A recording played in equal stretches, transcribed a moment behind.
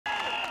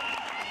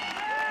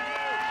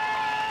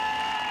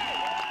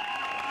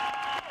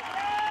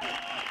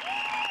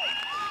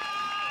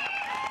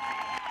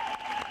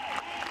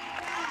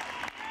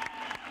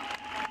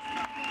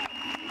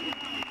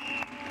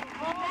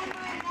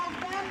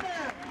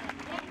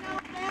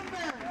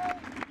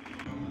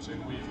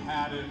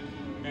had it,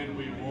 and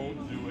we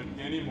won't do it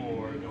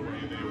anymore the way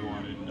they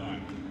want it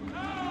done.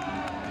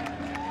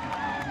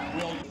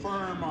 We'll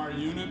affirm our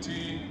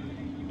unity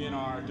in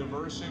our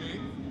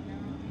diversity,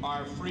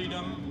 our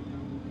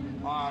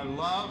freedom, our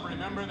love.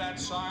 Remember that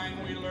sign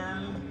we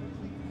learned?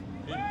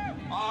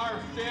 Our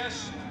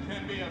fist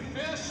can be a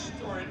fist,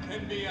 or it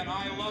can be an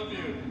I love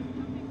you.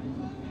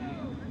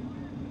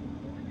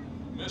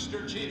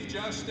 Mr. Chief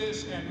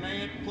Justice, and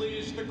may it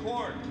please the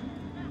court,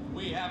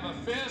 we have a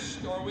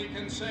fist, or we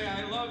can say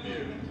I love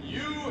you.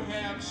 You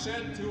have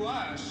said to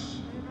us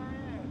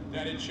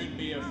that it should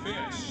be a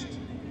fist.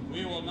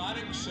 We will not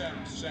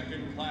accept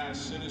second-class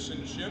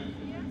citizenship.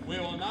 We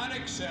will not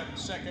accept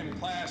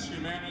second-class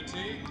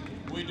humanity.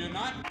 We do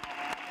not.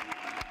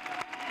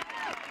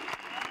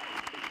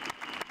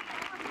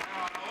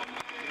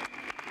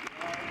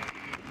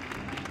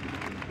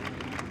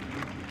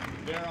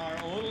 There are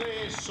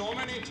only so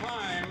many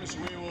times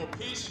we will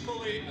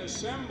peacefully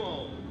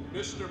assemble,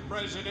 Mr.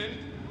 President,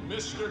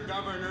 Mr.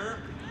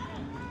 Governor,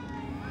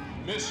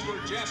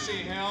 Mr. Jesse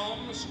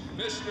Helms,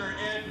 Mr.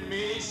 Ed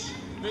Meese,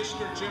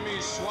 Mr. Jimmy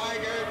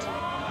Swigert,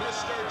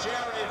 Mr.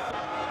 Jerry,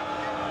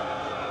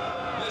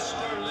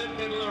 Mr.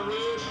 Lyndon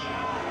LaRouche,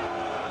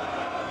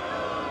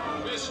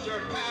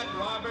 Mr. Pat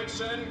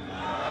Robertson.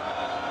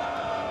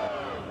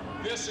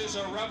 This is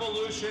a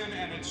revolution,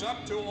 and it's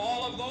up to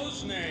all of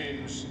those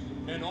names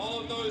and all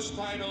of those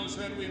titles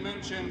that we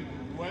mentioned,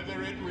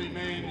 whether it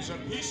remains a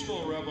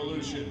peaceful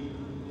revolution.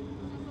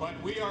 But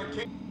we are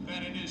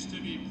that it is to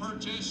be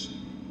purchased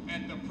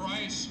at the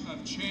price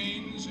of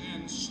chains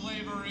and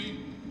slavery.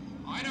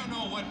 I don't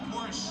know what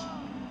course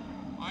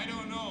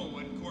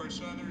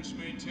others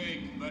may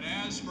take, but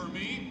as for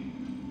me,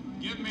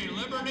 give me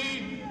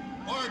liberty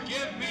or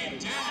give me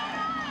death.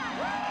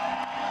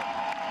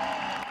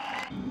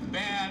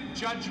 Bad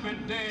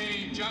Judgment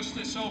Day,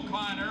 Justice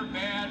O'Connor,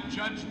 bad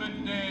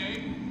Judgment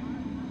Day.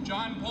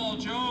 John Paul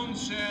Jones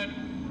said,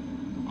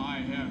 I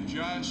have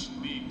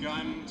just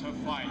begun to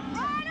fight.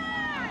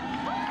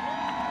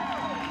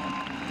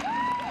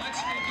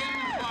 Let's begin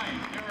the fight.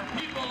 There are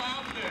people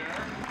out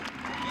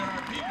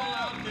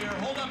there,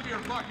 hold up your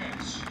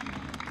buckets.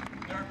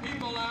 There are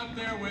people out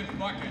there with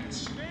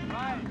buckets.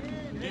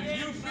 If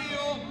you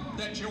feel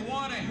that you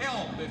want to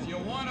help, if you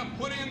want to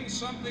put in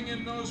something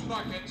in those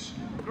buckets,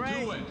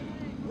 do it.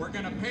 We're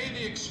going to pay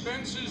the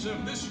expenses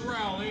of this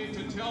rally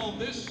to tell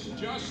this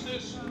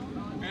justice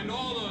and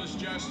all those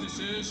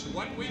justices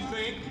what we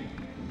think.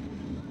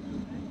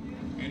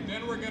 And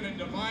then we're going to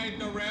divide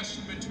the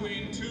rest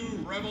between two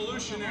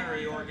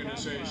revolutionary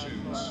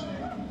organizations,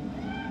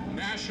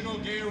 National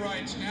Gay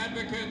Rights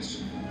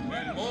Advocates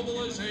and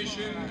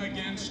Mobilization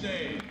Against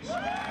AIDS.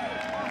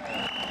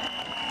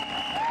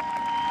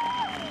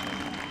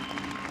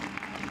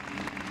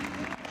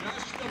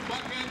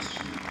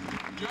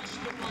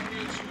 Just the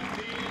buckets with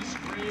these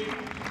green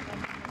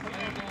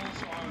labels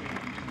on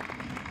them.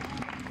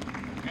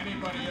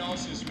 Anybody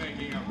else is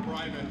making a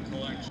private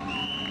collection.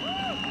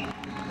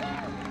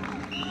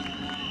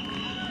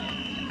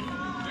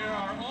 There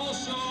are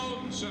also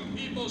some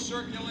people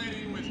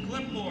circulating with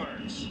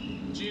clipboards.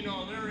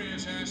 Gino Leary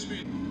has asked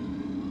me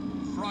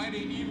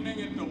Friday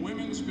evening at the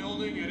Women's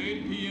Building at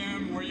 8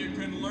 p.m. where you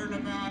can learn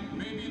about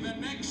maybe the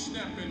next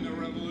step in the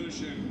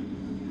revolution.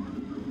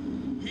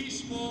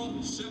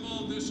 Peaceful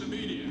civil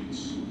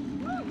disobedience.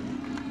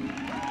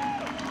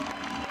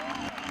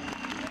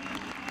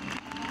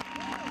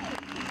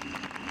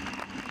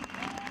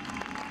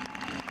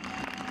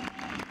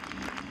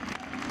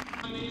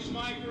 On these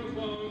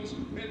microphones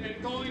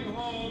and going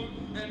home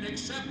and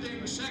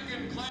accepting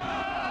second class.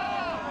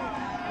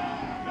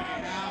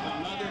 They have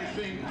another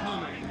thing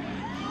coming.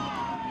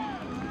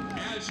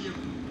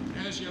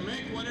 As you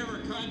make whatever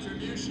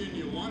contribution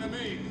you want to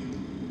make,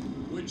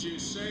 would you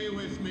say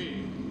with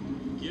me,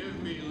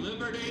 give me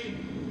liberty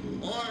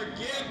or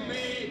give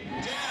me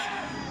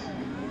death?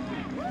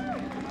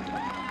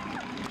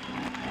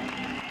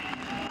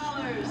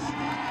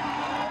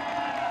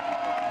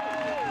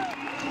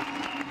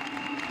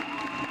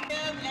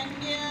 Give and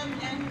give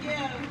and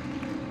give.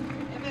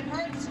 If it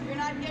hurts, you're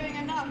not giving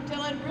enough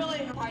till it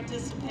really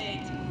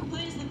participate.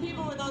 Please, the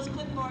people with those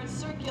clipboards,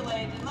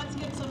 circulate, and let's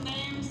get some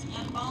names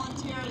and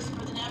volunteers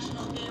for the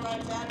National Gay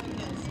Rights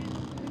Advocates.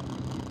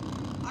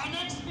 Our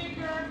next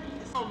speaker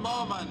is a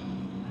moment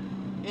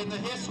in the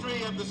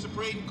history of the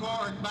Supreme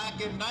Court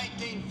back in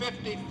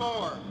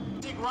 1954.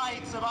 Basic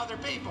rights of other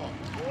people.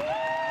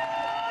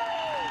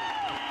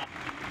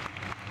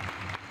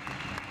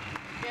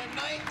 In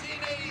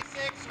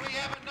 1986, we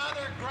have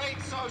another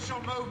great social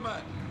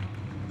movement.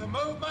 The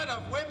movement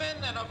of women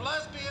and of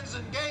lesbians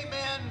and gay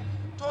men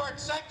toward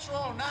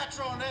sexual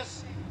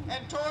naturalness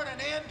and toward an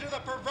end to the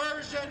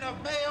perversion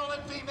of male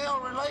and female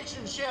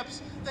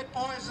relationships that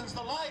poisons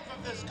the life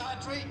of this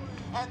country.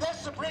 And this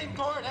Supreme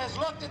Court has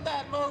looked at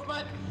that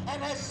movement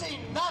and has seen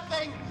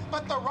nothing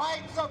but the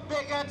rights of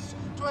bigots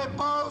to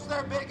impose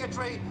their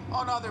bigotry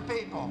on other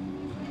people.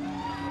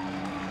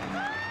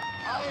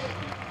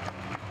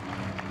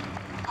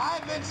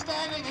 I've been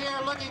standing here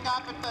looking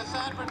up at the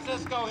San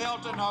Francisco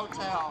Hilton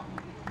Hotel,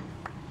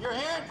 You're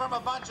hearing from a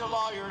bunch of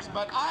lawyers,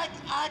 but I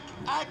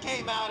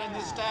came out in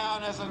this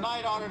town as a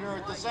night auditor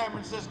at the San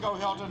Francisco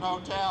Hilton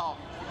Hotel.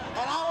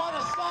 And I want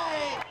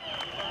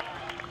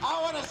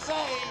to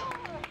say,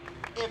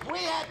 if we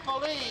had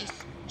police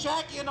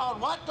checking on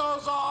what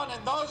goes on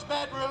in those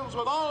bedrooms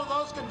with all of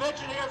those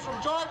convictioneers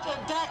from Georgia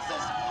and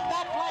Texas,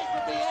 that place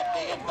would be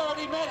empty in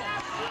 30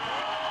 minutes.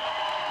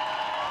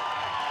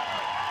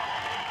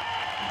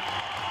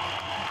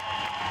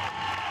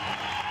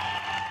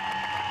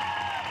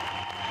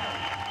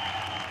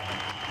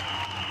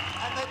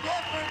 And the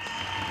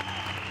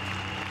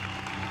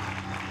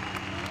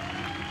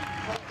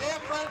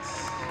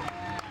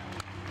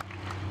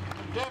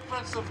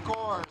difference, of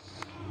course,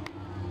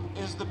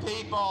 is the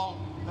people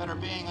that are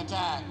being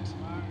attacked.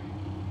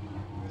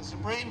 The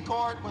Supreme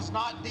Court was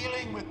not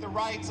dealing with the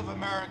rights of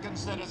American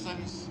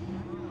citizens.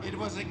 It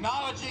was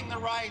acknowledging the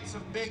rights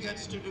of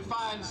bigots to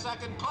define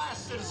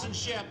second-class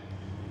citizenship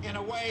in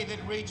a way that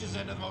reaches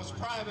into the most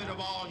private of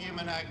all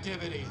human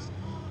activities.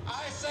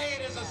 I say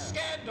it is a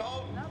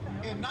scandal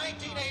in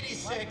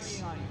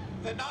 1986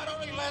 that not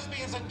only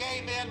lesbians and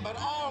gay men, but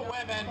all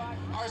women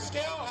are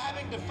still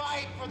having to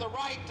fight for the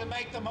right to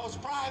make the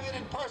most private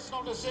and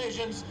personal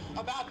decisions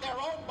about their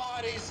own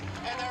bodies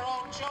and their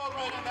own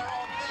children and their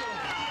own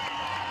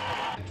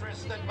feelings.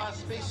 Interests that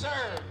must be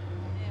served.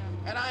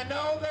 And I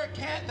know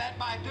that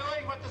by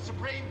doing what the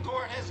Supreme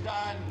Court has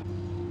done,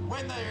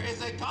 when there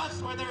is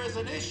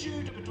an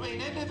issue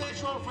between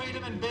individual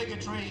freedom and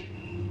bigotry,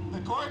 the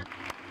court,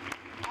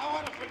 I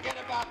want to forget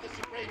about the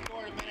Supreme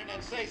Court a minute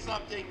and say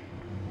something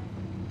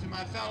to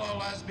my fellow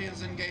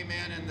lesbians and gay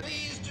men. And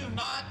please do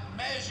not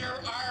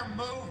measure our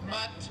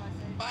movement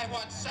by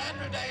what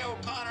Sandra Day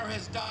O'Connor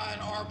has done,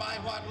 or by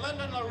what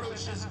Lyndon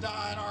LaRouche has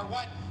done, or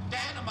what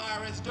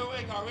Danemeyer is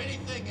doing, or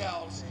anything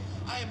else.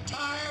 I am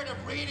tired of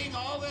reading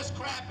all this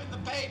crap in the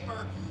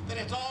paper that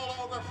it's all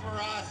over for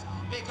us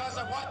because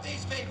of what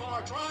these people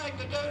are trying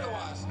to do to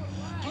us.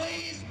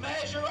 Please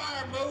measure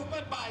our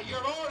movement by your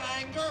own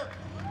anger,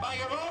 by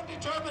your own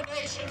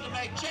determination to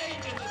make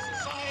change in this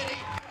society,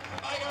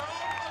 by your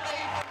own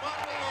belief in what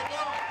we are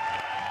doing.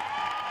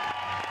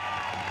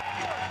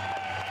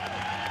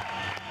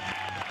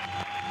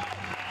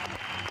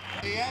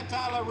 The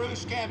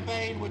anti-LaRouche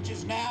campaign, which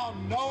is now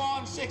No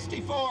on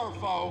 64,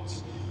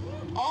 folks,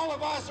 all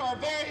of us are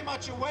very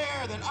much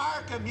aware that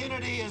our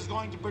community is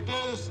going to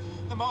produce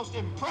the most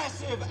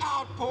impressive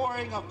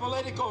outpouring of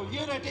political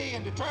unity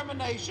and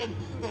determination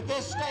that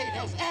this state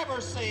has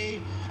ever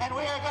seen, and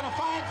we are going to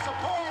find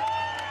support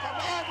from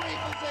every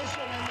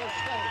position in this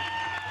state.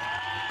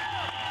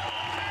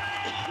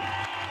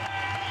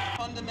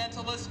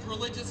 Fundamentalist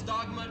religious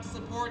dogma to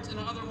support an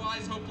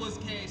otherwise hopeless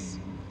case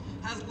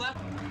has left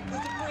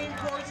the Supreme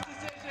Court's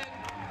decision,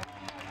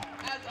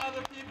 as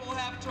other people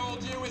have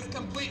told you, is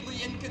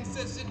completely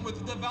inconsistent with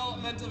the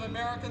development of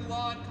American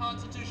law and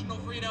constitutional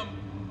freedom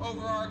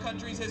over our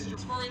country's history.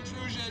 It's for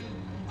intrusion,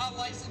 a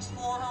license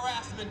for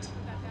harassment.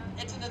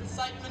 It's an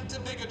incitement to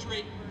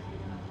bigotry.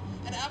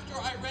 And after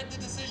I read the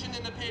decision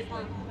in the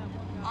paper,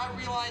 I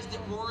realized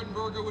that Warren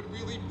Burger would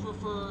really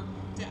prefer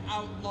to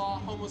outlaw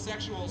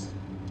homosexuals.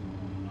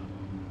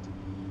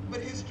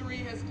 But history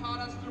has taught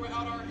us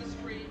throughout our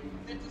history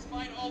that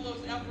despite all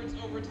those efforts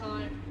over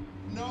time,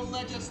 no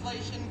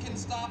legislation can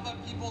stop a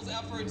people's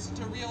efforts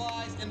to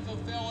realize and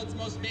fulfill its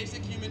most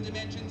basic human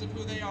dimensions of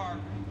who they are.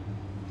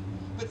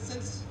 But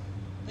since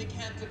they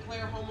can't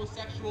declare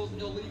homosexuals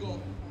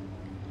illegal,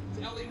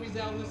 it's Elie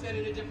Wiesel who said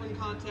in a different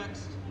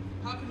context,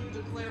 how can you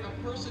declare a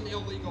person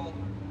illegal?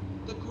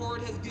 The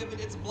court has given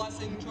its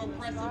blessing to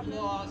oppressive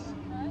laws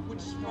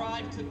which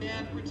strive to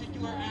ban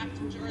particular acts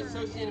which are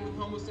associated with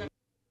homosexuality.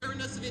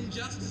 Awareness of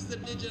injustice that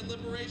and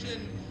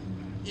liberation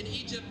in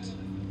Egypt,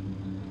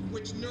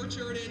 which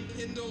nurtured and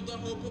kindled the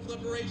hope of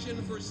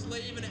liberation for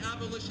slave and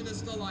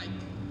abolitionists alike.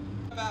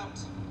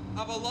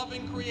 Of a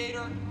loving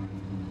creator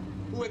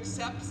who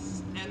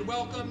accepts and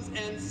welcomes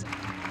and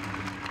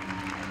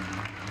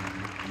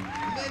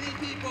many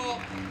people,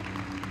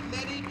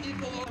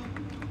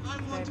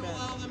 I'm going to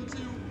allow them to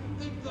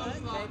think those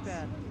thoughts.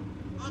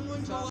 I'm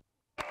going to allow.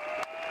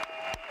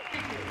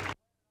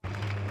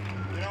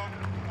 You know,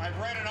 I've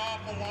read an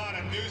awful lot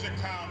of news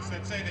accounts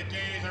that say the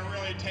gays are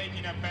really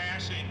taking a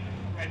bashing,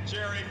 and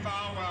Jerry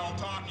Falwell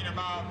talking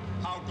about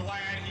how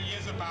glad he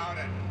is about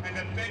it, and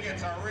the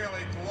bigots are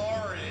really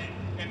glorying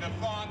in the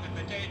thought that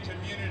the gay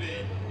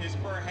community is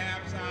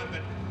perhaps on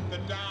the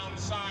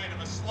downside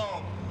of a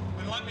slope.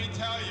 And let me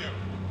tell you,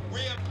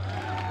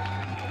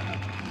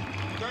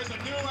 there's a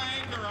new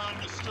anger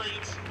on the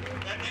streets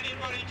that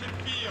anybody can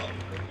feel,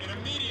 and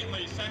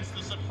immediately since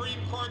the Supreme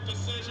Court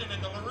decision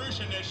and the LaRouche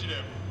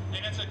initiative,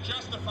 and it's a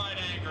justified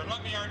anger.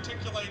 Let me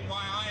articulate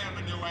why I am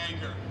a new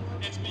anger.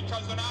 It's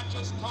because they're not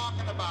just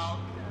talking about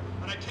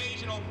an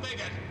occasional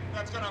bigot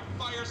that's going to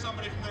fire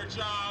somebody from their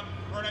job,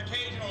 or an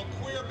occasional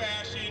queer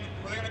bashing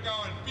where they're going to go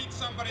and beat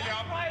somebody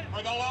up,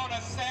 or the lone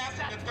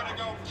assassin that's going to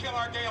go kill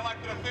our gay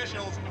elected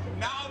officials.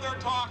 Now they're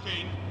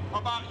talking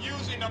about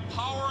using the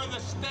power of the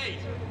state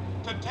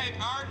to take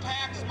our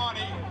tax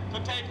money, to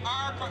take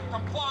our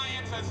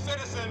compliance as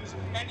citizens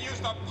and use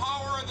the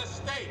power of the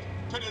state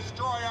to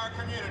destroy our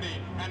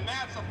community. And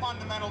that's a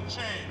fundamental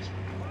change.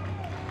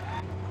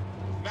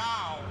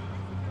 Now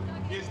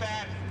is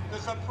that the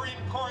Supreme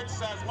Court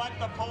says let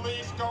the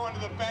police go into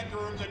the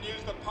bedrooms and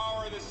use the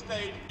power of the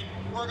state.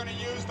 We're going to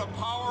use the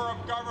power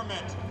of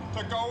government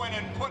to go in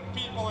and put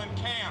people in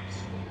camps.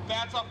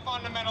 That's a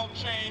fundamental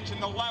change in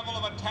the level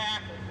of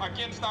attack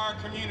against our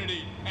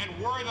community, and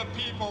we're the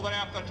people that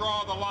have to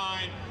draw the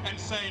line and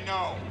say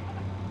no.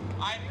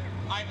 I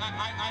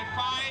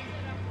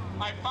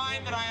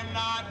find that I am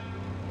not,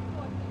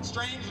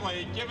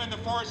 strangely, given the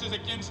forces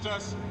against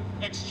us,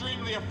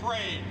 extremely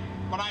afraid,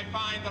 but I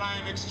find that I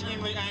am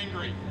extremely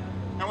angry.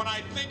 And when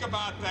I think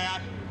about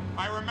that,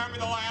 I remember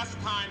the last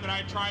time that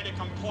I tried to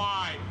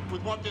comply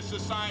with what this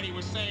society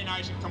was saying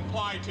I should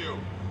comply to,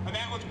 and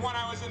that was when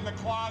I was in the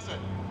closet.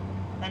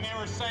 And they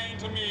were saying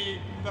to me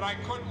that I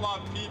couldn't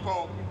love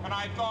people, and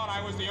I thought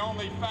I was the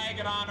only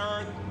faggot on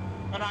earth,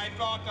 and I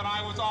thought that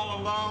I was all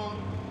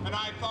alone, and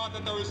I thought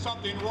that there was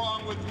something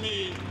wrong with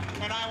me,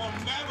 and I will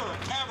never,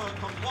 ever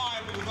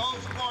comply with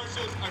those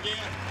forces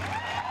again.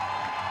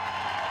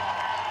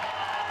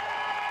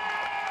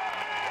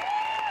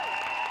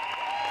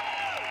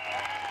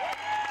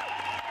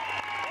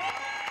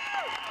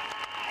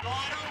 So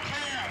I don't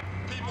care.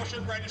 People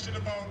should register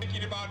to vote.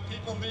 Thinking about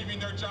people leaving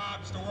their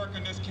jobs to work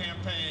in this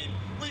campaign.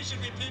 We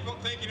should be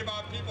thinking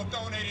about people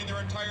donating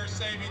their entire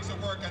savings to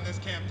work on this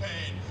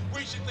campaign.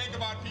 We should think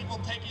about people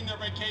taking their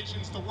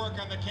vacations to work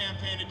on the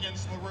campaign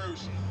against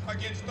LaRouche,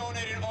 against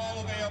donating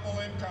all available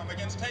income,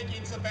 against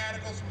taking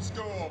sabbaticals from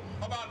school,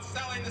 about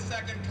selling the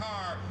second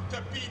car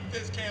to beat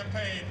this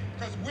campaign,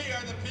 because we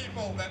are the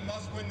people that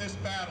must win this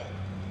battle.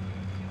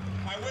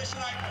 I wish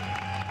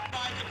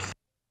I could